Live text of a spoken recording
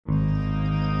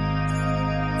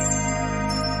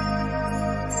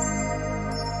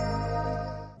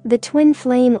The twin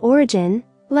flame origin,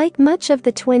 like much of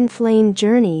the twin flame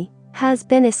journey, has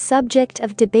been a subject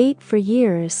of debate for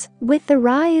years. With the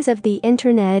rise of the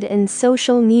internet and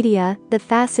social media, the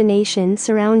fascination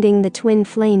surrounding the twin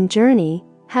flame journey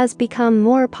has become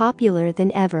more popular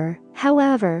than ever.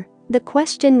 However, the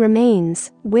question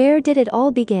remains, where did it all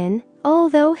begin?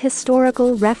 Although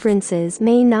historical references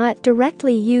may not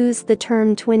directly use the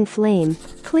term twin flame,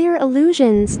 clear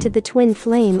allusions to the twin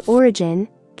flame origin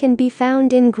can be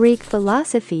found in Greek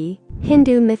philosophy,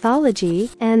 Hindu mythology,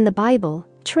 and the Bible.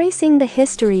 Tracing the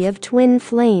history of twin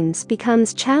flames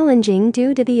becomes challenging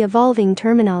due to the evolving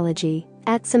terminology.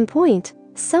 At some point,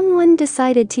 someone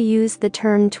decided to use the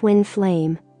term twin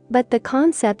flame, but the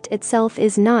concept itself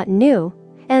is not new,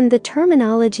 and the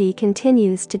terminology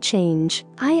continues to change.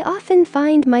 I often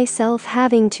find myself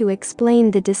having to explain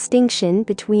the distinction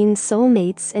between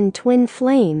soulmates and twin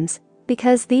flames,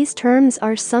 because these terms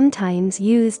are sometimes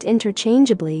used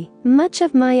interchangeably. Much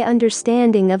of my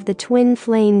understanding of the twin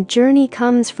flame journey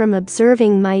comes from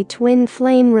observing my twin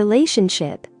flame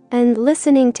relationship and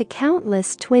listening to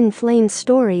countless twin flame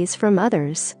stories from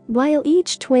others. While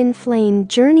each twin flame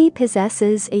journey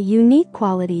possesses a unique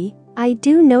quality, I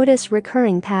do notice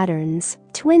recurring patterns.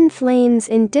 Twin flames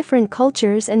in different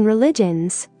cultures and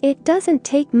religions. It doesn't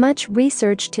take much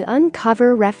research to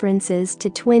uncover references to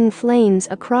twin flames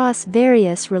across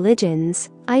various religions.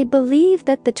 I believe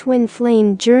that the twin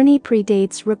flame journey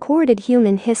predates recorded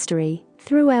human history.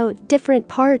 Throughout different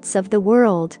parts of the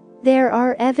world, there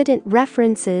are evident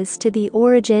references to the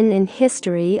origin and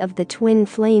history of the twin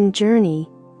flame journey.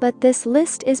 But this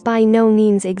list is by no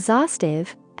means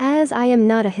exhaustive, as I am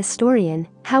not a historian.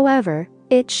 However,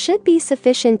 it should be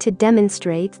sufficient to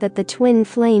demonstrate that the twin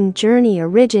flame journey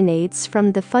originates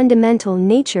from the fundamental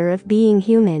nature of being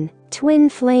human. Twin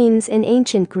flames in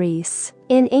ancient Greece.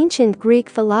 In ancient Greek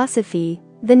philosophy,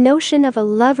 the notion of a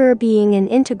lover being an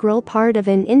integral part of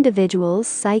an individual's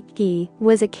psyche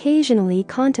was occasionally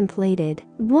contemplated.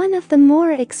 One of the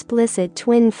more explicit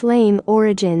twin flame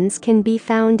origins can be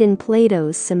found in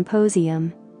Plato's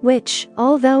Symposium, which,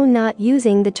 although not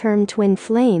using the term twin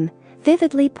flame,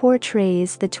 vividly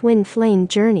portrays the twin flame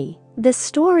journey. The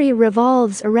story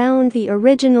revolves around the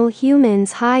original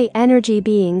humans, high-energy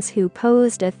beings who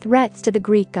posed a threat to the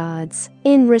Greek gods.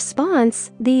 In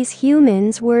response, these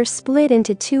humans were split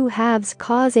into two halves,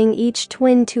 causing each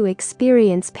twin to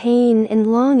experience pain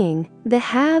and longing. The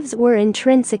halves were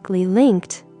intrinsically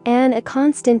linked, and a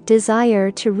constant desire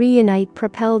to reunite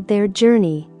propelled their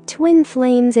journey. Twin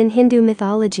flames in Hindu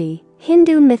mythology.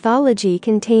 Hindu mythology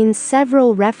contains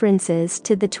several references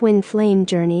to the twin flame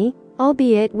journey,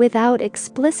 albeit without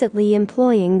explicitly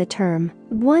employing the term.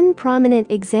 One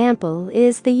prominent example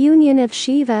is the union of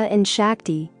Shiva and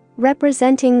Shakti,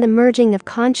 representing the merging of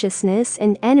consciousness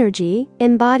and energy,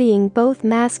 embodying both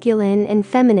masculine and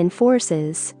feminine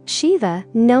forces. Shiva,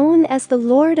 known as the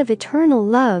Lord of Eternal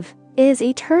Love, is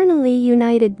eternally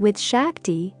united with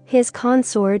Shakti, his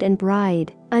consort and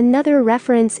bride. Another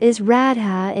reference is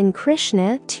Radha and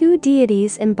Krishna, two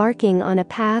deities embarking on a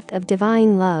path of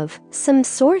divine love. Some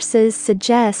sources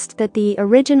suggest that the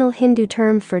original Hindu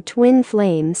term for twin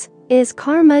flames is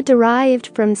karma, derived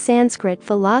from Sanskrit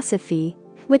philosophy,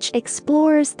 which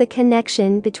explores the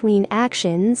connection between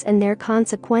actions and their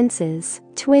consequences.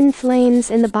 Twin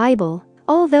flames in the Bible.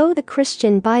 Although the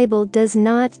Christian Bible does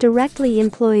not directly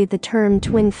employ the term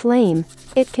twin flame,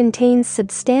 it contains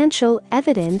substantial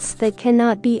evidence that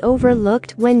cannot be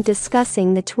overlooked when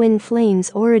discussing the twin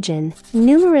flame's origin.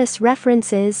 Numerous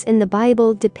references in the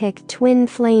Bible depict twin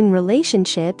flame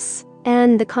relationships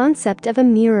and the concept of a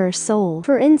mirror soul.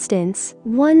 For instance,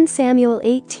 1 Samuel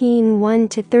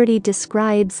 18:1-30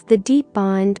 describes the deep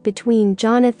bond between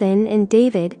Jonathan and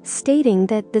David, stating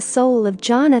that the soul of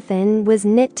Jonathan was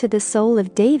knit to the soul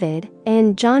of David,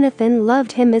 and Jonathan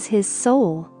loved him as his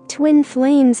soul. Twin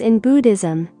flames in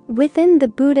Buddhism. Within the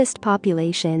Buddhist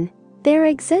population, there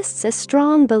exists a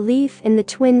strong belief in the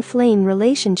twin flame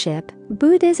relationship.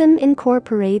 Buddhism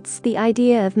incorporates the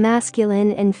idea of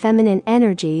masculine and feminine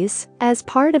energies as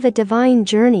part of a divine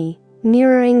journey,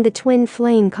 mirroring the twin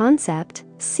flame concept.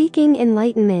 Seeking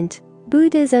enlightenment.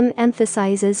 Buddhism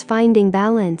emphasizes finding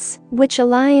balance, which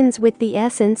aligns with the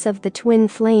essence of the twin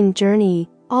flame journey,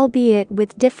 albeit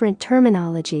with different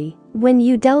terminology. When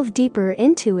you delve deeper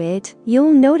into it,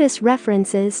 you'll notice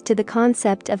references to the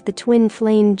concept of the twin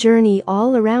flame journey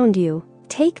all around you.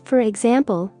 Take, for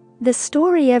example, the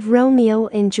story of Romeo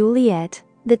and Juliet,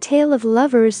 the tale of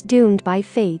lovers doomed by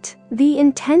fate. The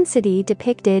intensity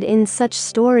depicted in such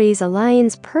stories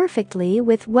aligns perfectly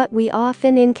with what we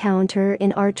often encounter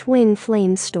in our twin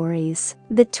flame stories.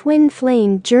 The twin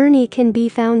flame journey can be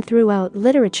found throughout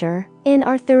literature. In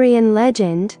Arthurian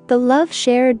legend, the love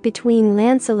shared between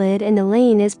Lancelot and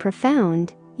Elaine is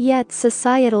profound, yet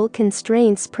societal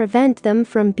constraints prevent them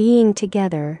from being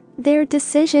together. Their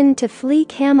decision to flee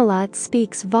Camelot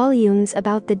speaks volumes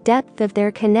about the depth of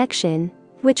their connection,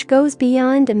 which goes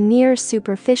beyond a mere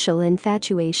superficial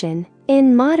infatuation.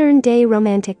 In modern-day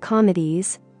romantic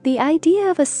comedies, the idea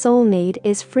of a soulmate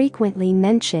is frequently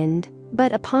mentioned,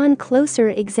 but upon closer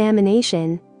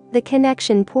examination, the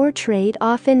connection portrayed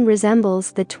often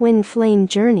resembles the twin flame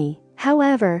journey.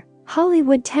 However,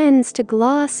 Hollywood tends to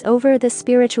gloss over the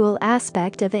spiritual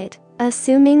aspect of it,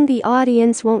 assuming the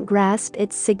audience won't grasp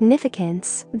its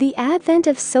significance. The advent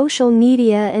of social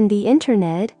media and the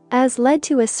internet has led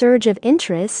to a surge of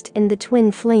interest in the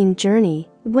twin flame journey.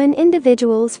 When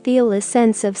individuals feel a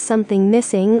sense of something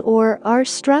missing or are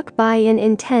struck by an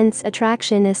intense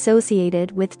attraction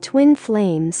associated with twin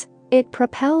flames, it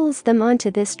propels them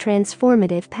onto this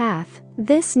transformative path.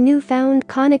 This newfound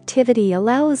connectivity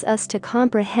allows us to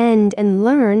comprehend and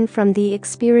learn from the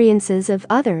experiences of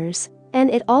others, and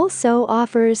it also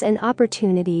offers an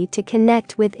opportunity to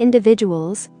connect with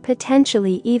individuals,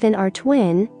 potentially even our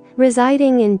twin,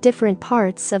 residing in different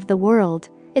parts of the world,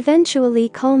 eventually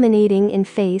culminating in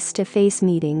face-to-face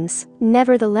meetings.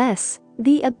 Nevertheless,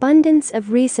 the abundance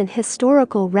of recent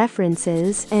historical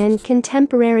references and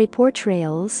contemporary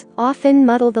portrayals often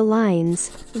muddle the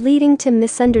lines, leading to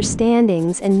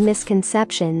misunderstandings and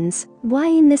misconceptions.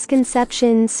 Why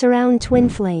misconceptions surround twin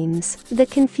flames? The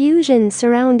confusion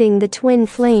surrounding the twin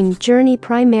flame journey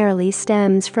primarily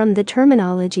stems from the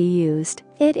terminology used.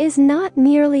 It is not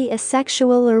merely a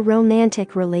sexual or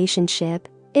romantic relationship.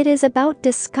 It is about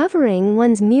discovering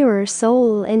one's mirror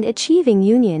soul and achieving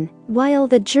union. While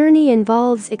the journey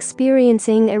involves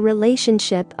experiencing a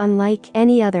relationship unlike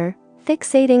any other,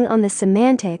 fixating on the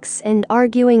semantics and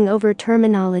arguing over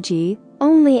terminology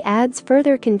only adds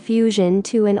further confusion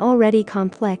to an already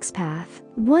complex path.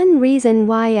 One reason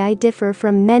why I differ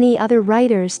from many other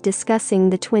writers discussing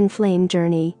the twin flame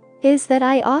journey is that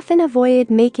I often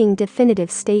avoid making definitive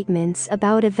statements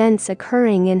about events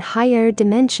occurring in higher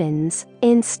dimensions.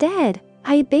 Instead,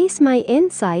 I base my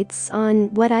insights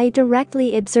on what I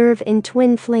directly observe in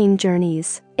twin flame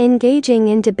journeys. Engaging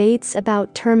in debates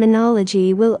about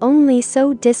terminology will only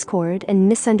sow discord and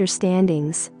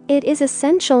misunderstandings. It is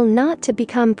essential not to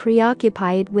become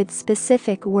preoccupied with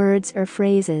specific words or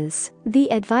phrases.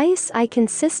 The advice I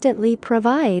consistently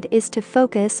provide is to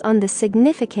focus on the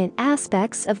significant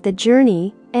aspects of the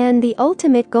journey and the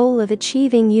ultimate goal of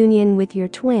achieving union with your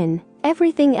twin.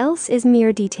 Everything else is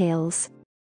mere details.